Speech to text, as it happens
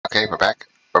Okay, we're back.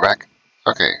 We're back.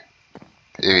 Okay,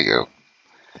 here we go.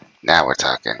 Now we're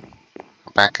talking.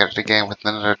 We're back at it again with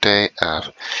another day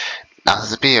of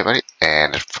Analysis B, everybody.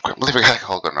 And I believe we got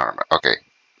Haugen armor. Okay,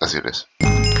 let's do this.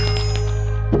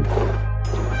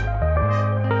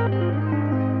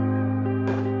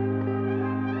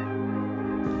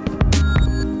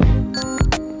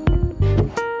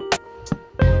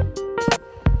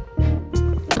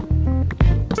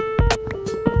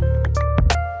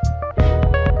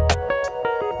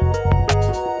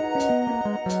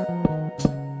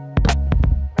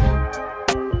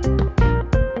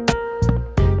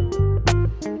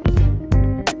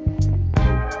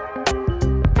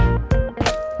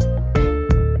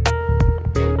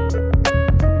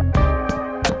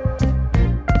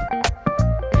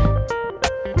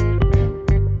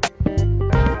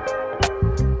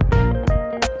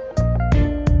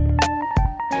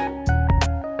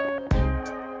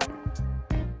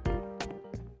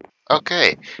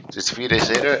 Okay, just a few days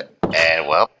later, and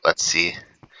well, let's see.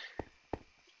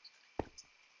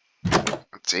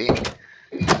 Let's see.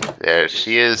 There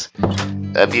she is.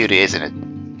 A beauty, isn't it?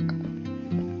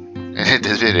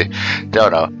 This beauty.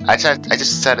 Don't know. I just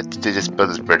decided to just build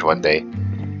this bridge one day.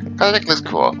 Cause I think it looks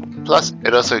cool. Plus,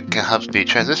 it also can help me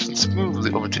transition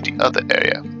smoothly over to the other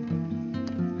area.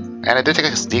 And I did take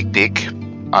a sneak peek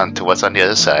onto what's on the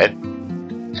other side.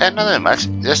 And not that much,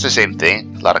 just the same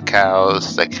thing. A lot of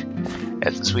cows, like,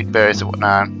 and some sweet berries and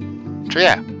whatnot. So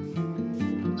yeah,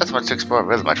 that's much to explore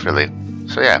really much, really.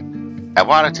 So yeah, I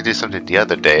wanted to do something the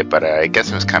other day, but I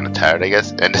guess I was kind of tired, I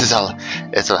guess. And this is all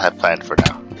I have planned for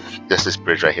now. Just this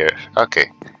bridge right here.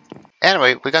 Okay.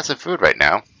 Anyway, we got some food right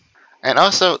now. And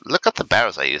also, look at the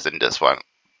barrels I used in this one.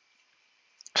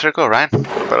 Sure go, Ryan.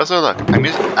 But also look,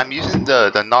 I'm using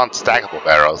the non-stackable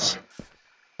barrels.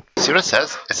 See what it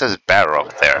says? It says barrel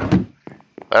up there.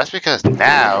 But that's because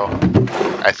now,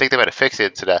 I think they might have fixed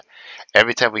it so that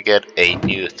every time we get a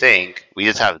new thing, we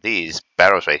just have these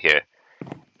barrels right here.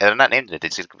 And they're not named it, they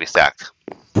just could be stacked.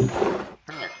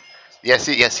 Yeah,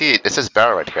 see, it says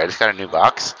barrel right here. I just got a new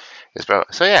box.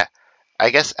 So yeah,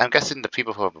 I'm guessing the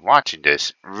people who have been watching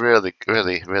this really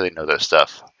know their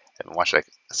stuff. And watch like,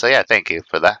 so yeah, thank you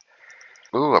for that.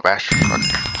 Ooh, a bastion.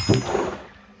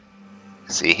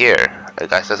 See here, a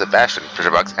guy says a bastion,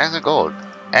 treasure box, and some gold.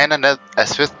 And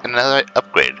another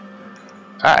upgrade.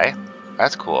 Alright,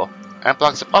 that's cool. And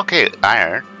blocks of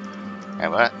iron.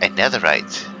 And what? A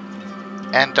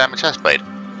netherite. And diamond chestplate.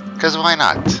 Cause why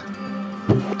not?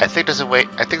 I think there's a way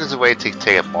to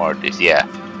take up more of these, yeah.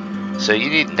 So you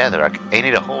need netherite, and you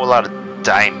need a whole lot of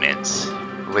diamonds,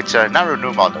 which are not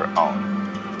renewable on their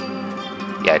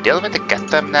own. Yeah, the only way to get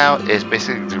them now is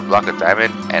basically to block a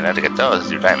diamond, and then to get those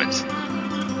through diamonds.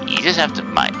 You just have to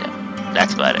mine them.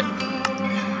 That's about it.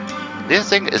 This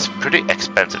thing is pretty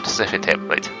expensive to save a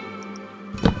template.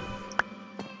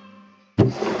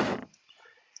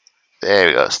 There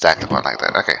we go, stack them on like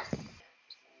that. Okay.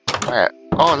 Alright.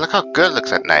 Oh, look how good it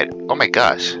looks at night. Oh my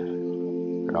gosh.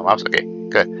 No, mouse. Okay,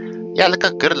 good. Yeah, look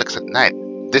how good it looks at night.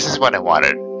 This is what I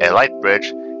wanted. A light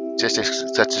bridge, just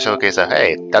to showcase that,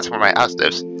 hey, that's where my house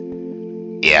lives.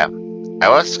 Yeah, I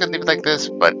was gonna leave it like this,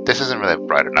 but this isn't really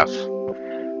bright enough.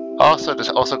 Also, this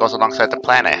also goes alongside the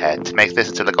plan I had to make this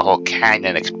into like a whole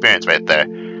canyon experience right there.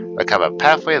 Like have a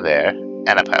pathway there, and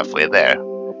a pathway there.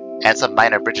 And some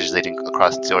minor bridges leading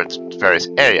across towards various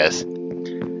areas.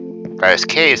 Various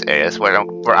caves areas where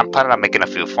I'm planning on making a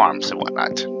few farms and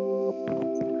whatnot.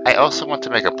 I also want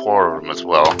to make a portal room as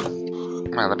well.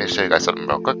 Let me show you guys something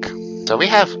real quick. So we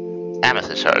have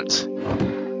amethyst shards.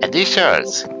 And these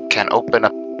shards can open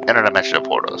up interdimensional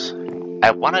portals.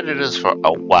 I wanted to do this for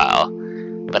a while,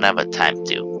 but I haven't had time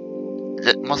to.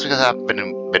 Mostly because I haven't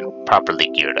been properly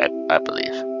geared, I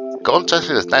believe. Golden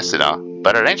chestplate is nice to know,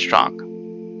 but it ain't strong.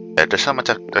 There's so much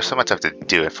I have to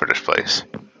do for this place.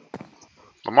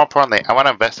 But more importantly, I want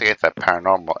to investigate that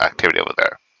paranormal activity over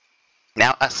there.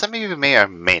 Now, as some of you may or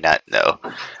may not know,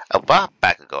 a while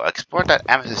back ago, I explored that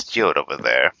amethyst geode over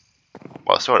there.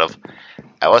 Well, sort of.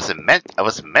 I wasn't meant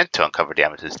to uncover the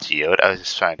amethyst geode. I was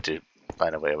just trying to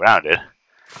find a way around it.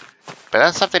 But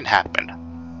then something happened.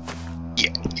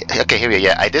 Yeah. Okay, here we go.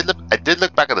 Yeah, I did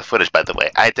look back at the footage, by the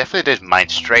way. I definitely did mine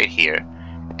straight here,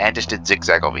 and just did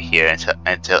zigzag over here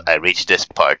until I reached this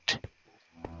part.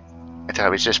 Until I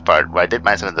reached this part where I did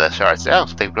mine some of the shards. Oh,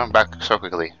 they've gone back so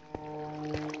quickly.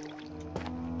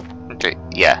 Okay,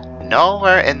 yeah.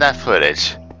 Nowhere in that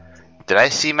footage did I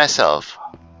see myself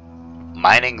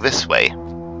mining this way.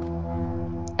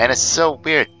 And it's so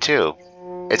weird too.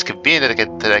 It's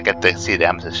convenient that I get to see the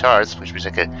amethyst shards, which means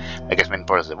I guess main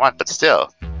portals at once, but still,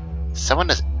 someone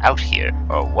is out here,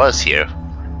 or was here.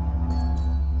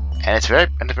 And it's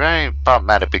very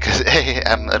problematic because A,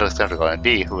 I'm a little skeptical, and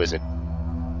B, who is it?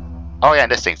 Oh yeah,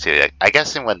 and this thing too. Like, I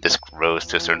guess when this grows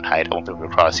to a certain height, I won't be able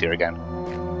to cross here again.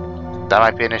 That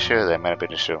might be an issue. That might be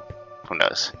an issue. Who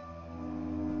knows?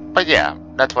 But yeah,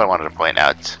 that's what I wanted to point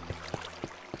out.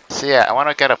 So yeah, I want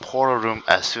to get a portal room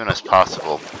as soon as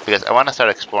possible because I want to start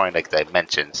exploring like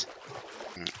dimensions.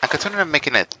 I'm considering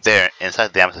making it there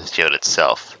inside the Amethyst Shield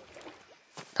itself.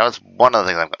 That was one of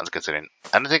the things I'm considering.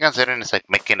 Another thing I'm considering is like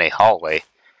making a hallway,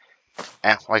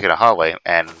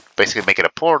 and basically make it a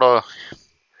portal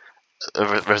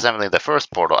resembling the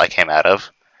first portal I came out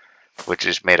of, which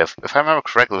is made of, if I remember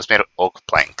correctly, it was made of oak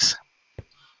planks.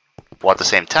 While at the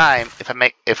same time,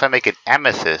 if I make an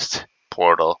amethyst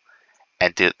portal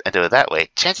and do it that way,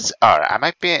 chances are I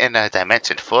might be in a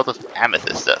dimension full of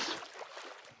amethyst stuff.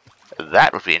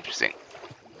 That would be interesting.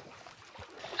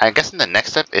 I'm guessing the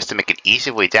next step is to make an easy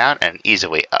way down and an easy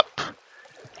way up.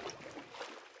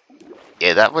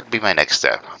 Yeah, that would be my next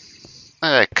step.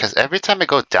 Because every time I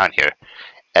go down here,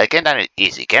 getting down is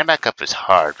easy. Getting back up is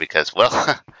hard because, well,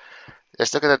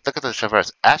 just look at the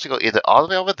traverse. I have to go either all the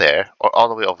way over there or all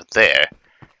the way over there,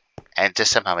 and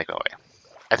just somehow make my way.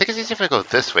 I think it's easier if I go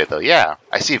this way, though. Yeah,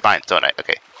 I see vines, don't I?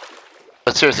 Okay.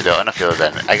 But seriously, though, enough of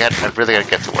that. I really gotta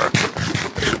get to work.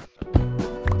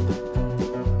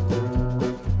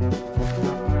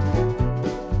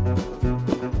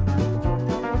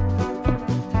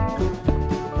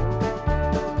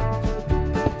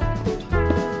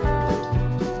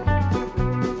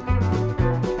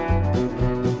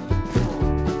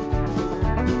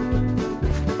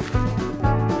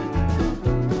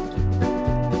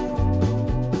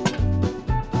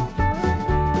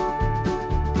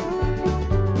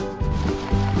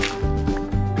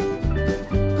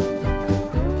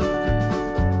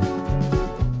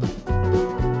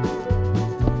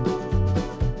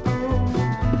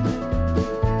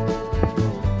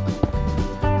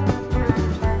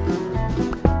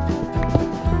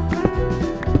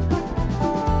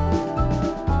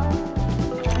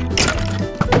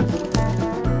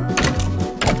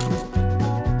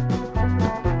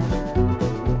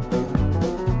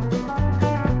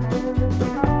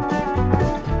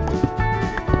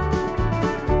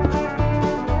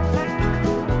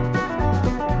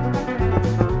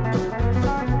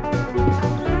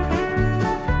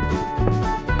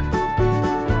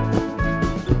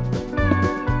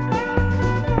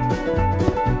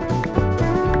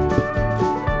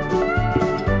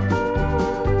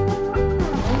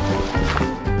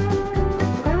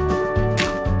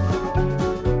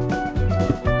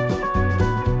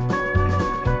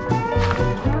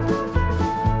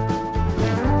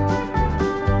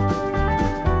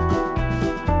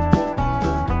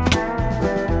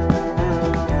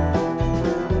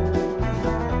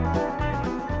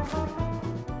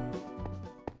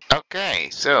 Okay,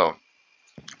 so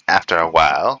after a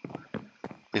while,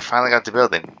 we finally got the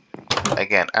building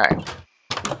again. Alright.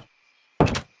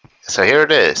 So here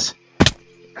it is.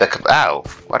 Ow!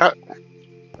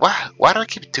 Why do I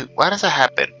keep why does that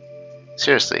happen?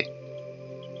 Seriously.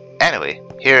 Anyway,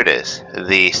 here it is.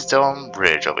 The stone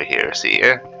bridge over here. See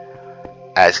here?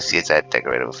 As you can see, it's that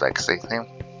decorated with like thing.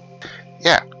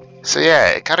 Yeah. So yeah,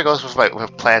 it kind of goes with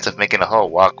with plans of making a whole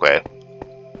walkway.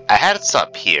 I had it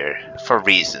stop here for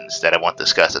reasons that I won't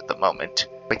discuss at the moment.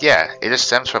 But yeah, it just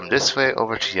stems from this way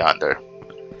over to yonder.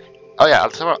 Oh yeah, I'll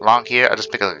start along here. I'll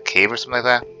just pick like a cave or something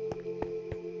like that.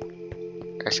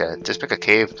 Actually, I'll just pick a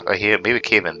cave right here, maybe a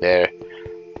cave in there.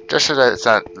 Just so that it's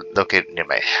not located near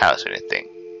my house or anything.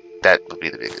 That would be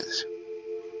the biggest.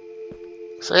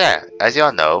 So yeah, as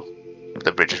y'all know,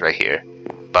 the bridge is right here.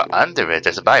 But under it,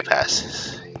 there's a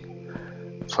bypass.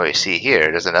 So you see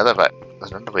here, there's another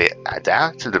way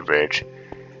down to the bridge.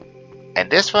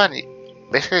 And this one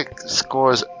basically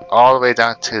scores all the way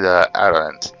down to the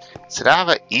islands. So now I have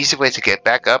an easy way to get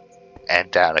back up and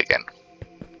down again.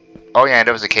 Oh yeah, and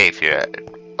there was a cave here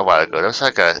a while ago. There was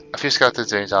like a few skeletons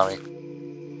doing on me.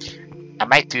 I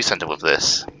might do something with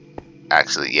this.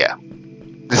 Actually, yeah.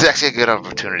 This is actually a good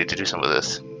opportunity to do something with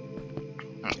this.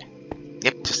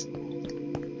 Yep, just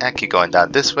keep going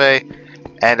down this way.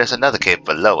 And there's another cave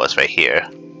below us right here.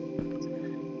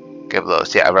 Cave below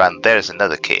us. Yeah, around there's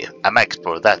another cave. I might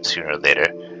explore that sooner or later.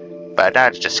 But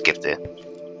I just skipped it.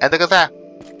 And look at that.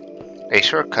 A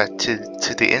shortcut to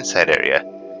the inside area.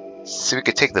 So we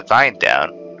could take the vine down.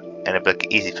 And it'd be like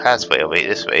an easy pathway over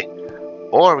this way.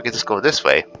 Or we could just go this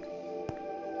way.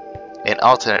 An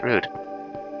alternate route.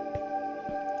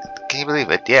 Can you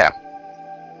believe it? Yeah.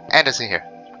 And it's in here.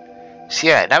 So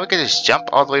yeah, now we can just jump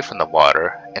all the way from the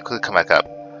water and quickly come back up.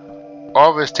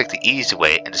 Or we'll just take the easy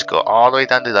way and just go all the way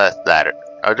down the ladder.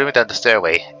 Or down the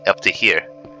stairway up to here.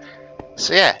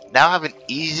 So yeah, now I have an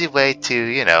easy way to,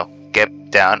 you know,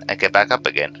 get down and get back up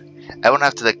again. I won't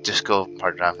have to like just go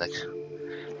part around like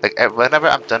whenever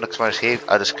I'm done exploring this cave,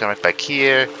 I'll just come right back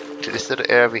here to this little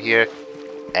area over here,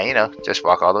 and you know, just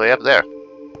walk all the way up there.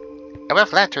 And we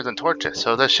have lanterns and torches,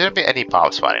 so there shouldn't be any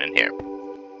mobs spawning in here.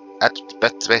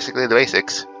 That's basically the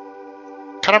basics.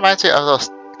 Kind of reminds me of those,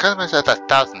 kind of reminds me of that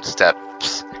 1,000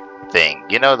 steps thing.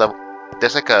 You know,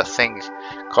 there's like a thing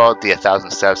called the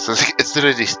 1,000 steps. So it's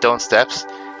literally these stone steps,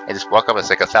 and just walk up. It's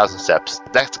like 1,000 steps.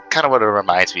 That's kind of what it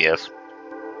reminds me of.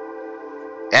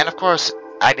 And of course,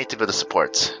 I need to build the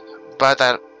supports, but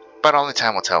only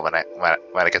time will tell when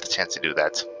I get the chance to do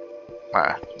that.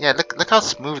 Yeah, look how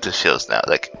smooth this feels now.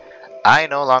 Like, I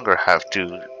no longer have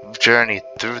to journey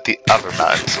through the other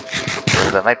mountains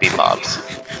where there might be mobs.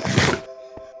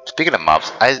 Speaking of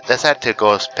mobs, I decided to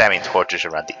go spamming torches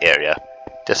around the area,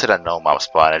 just so that no mob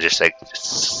spawn and just like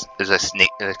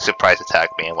surprise attack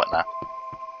me and whatnot.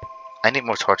 I need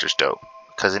more torches though,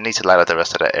 because it needs to light up the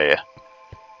rest of that area.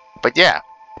 But yeah,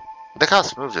 look how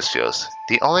smooth this feels.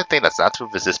 The only thing that's not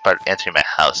smooth is this part entering my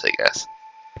house, I guess.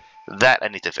 That I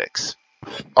need to fix.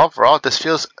 Overall, this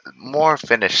feels more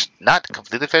finished. Not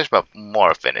completely finished, but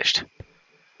more finished.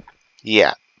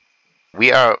 Yeah.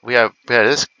 We are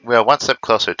one step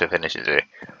closer to finishing today.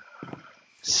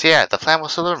 So yeah, the plan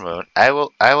was Solar Moon. I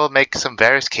will make some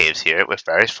various caves here with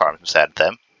various farms inside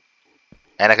them,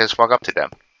 and I can just walk up to them.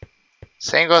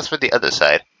 Same goes for the other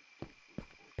side.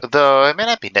 Though it may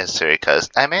not be necessary because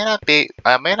I may not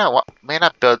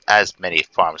build as many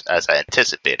farms as I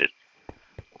anticipated.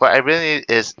 What I really need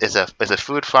is a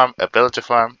food farm, a villager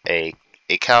farm, a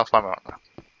cow farm.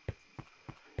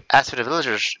 As for the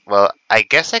villagers, well, I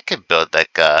guess I could build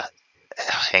like a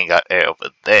hangout area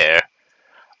over there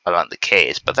around the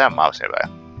caves, but there are mobs nearby.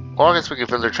 Or I guess we could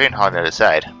build a train hall on the other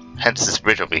side, hence this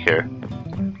bridge over here.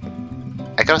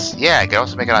 I can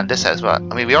also make it on this side as well. I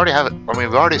mean, we've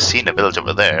already seen a village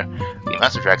over there. We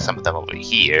must have dragged some of them over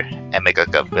here and make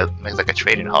like a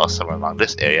trading hall somewhere along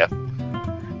this area.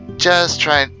 Just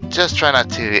try not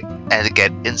to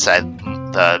get inside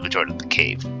the majority of the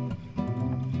cave.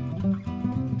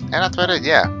 And that's about it,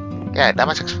 yeah. Yeah, not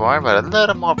much exploring, but a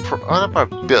little more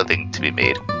building to be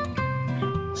made.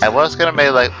 I was gonna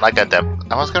make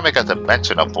make a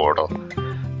dimensional portal,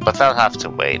 but that'll have to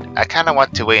wait. I kinda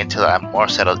want to wait until I'm more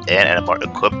settled in and more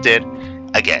equipped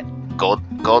in. Again,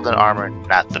 golden armor,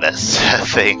 not the best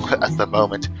thing at the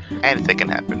moment. Anything can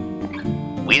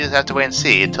happen. We just have to wait and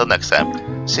see until next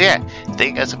time. So yeah, thank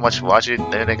you guys so much for watching.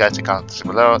 Let me know guys in the comments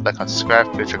below, like, comment,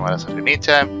 subscribe, please check my else in the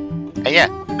meantime. And yeah,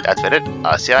 that's it.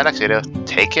 I'll see you on the next video.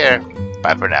 Take care.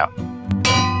 Bye for now.